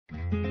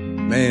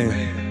Man,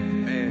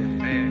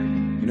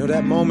 you know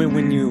that moment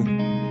when you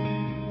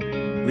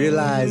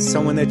realize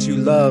someone that you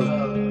love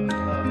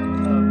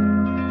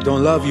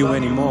don't love you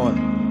anymore.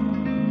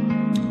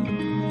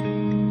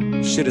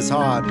 Shit is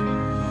hard.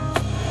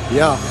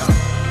 Yeah.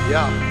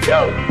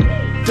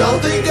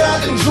 Don't think I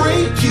can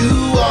drink you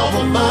off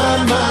of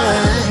my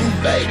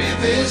mind, baby,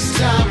 this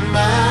time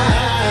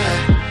I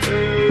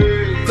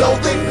don't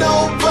think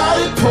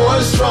nobody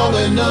poured strong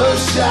enough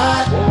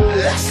shot.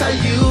 That's how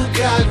you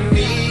got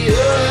me up.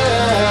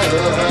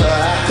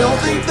 Don't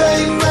think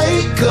they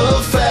make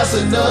a fast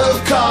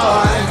enough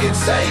car can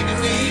take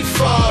me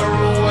far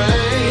away.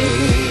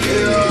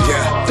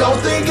 Don't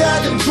think I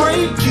can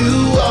drink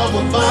you off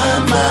of my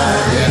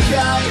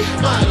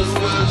mind. Might as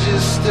well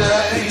just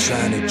stay.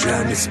 Trying to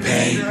drown this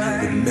pain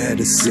with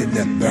medicine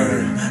that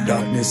burn.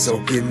 Darkness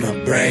soak in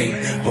my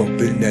brain,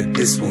 hoping that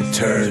this won't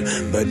turn.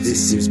 But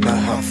this seems my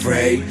heart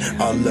frayed.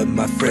 All of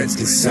my friends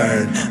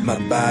concerned. My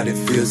body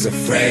feels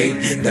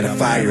afraid that I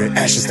fire and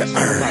ashes to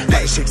earn. My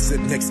body shakes the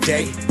next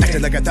day,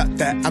 acting like I thought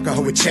that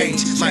alcohol would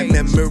change. My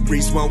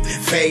memories won't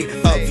fade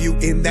of you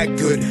in that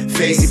good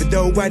face. Even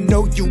though I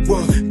know you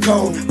were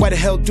cold, why the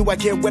hell do I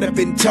care what I've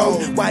been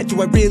told? Why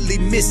do I really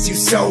miss you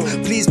so?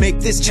 Please make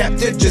this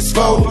chapter just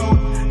fold.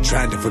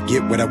 Trying to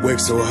forget what I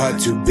worked so hard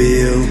to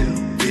build.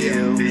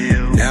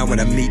 Now when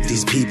I meet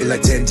these people I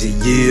tend to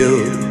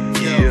yield.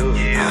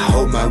 I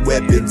hold my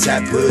weapon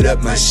tight, put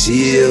up my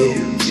shield.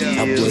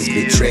 I was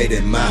betrayed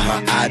in my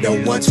heart, I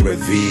don't want to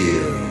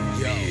reveal.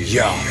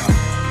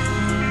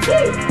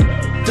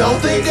 Don't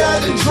think I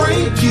can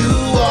drink you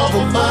off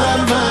of my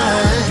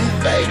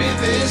mind, baby,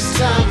 this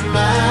time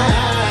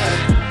I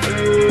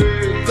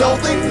don't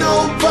think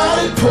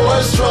nobody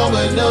poured strong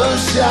enough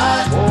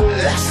shot.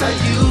 That's how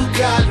you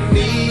got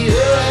me up.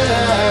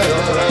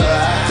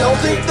 Don't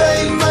think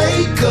they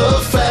make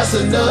a fast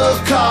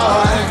enough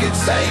car can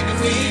take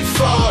me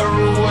far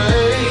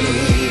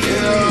away.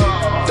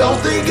 Don't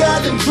think I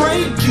can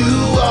drink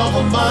you off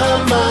of my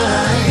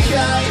mind.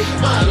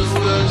 Might as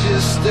well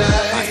just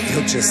stay. I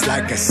feel just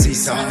like a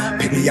seesaw.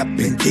 Pick me up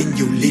and then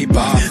you leap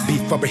off.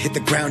 Before I hit the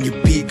ground you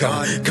be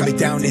gone. Cut me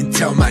down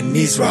until my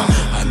knees raw.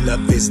 Our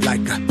love is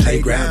like a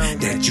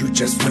playground that you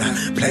just wanna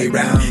play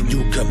round.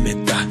 You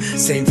commit the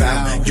same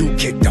vow. You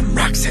kick them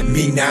rocks at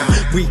me now.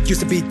 We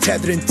used to be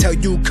tethered until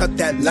you cut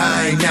that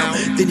line now.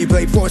 Then you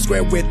play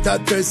foursquare with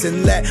others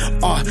and let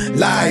our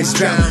lives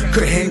drown.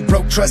 Could've hang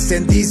broke trust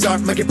and these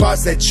aren't monkey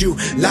bars that you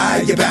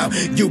lie about.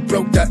 You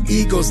broke the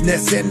eagle's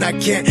nest and I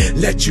can't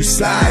let you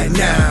slide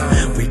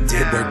now. We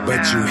did work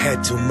but you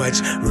had too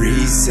much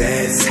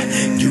recess.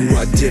 You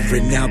are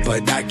different now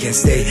but I can't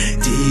stay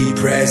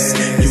depressed.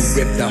 You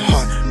ripped the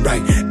heart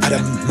right out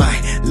of my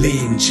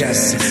lean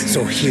chest.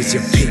 So here's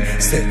your pink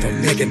slip for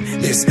making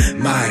this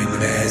my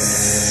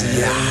mess.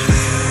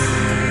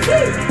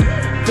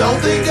 Don't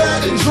think I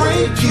can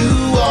drink you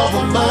off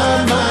of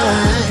my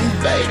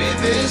mind, baby,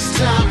 this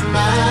time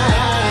I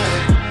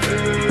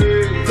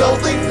don't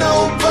think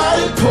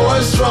nobody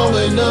poured strong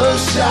enough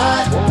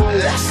shot.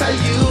 That's how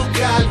you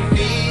got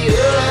me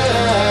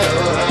up.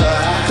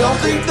 Don't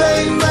think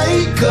they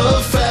make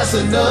a fast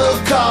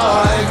enough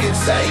car can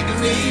take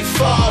me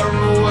far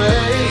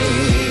away.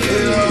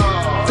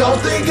 Don't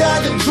think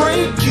I can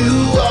drink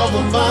you off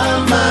of my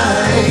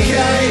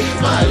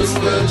mind. Might as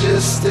well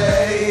just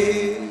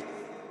stay.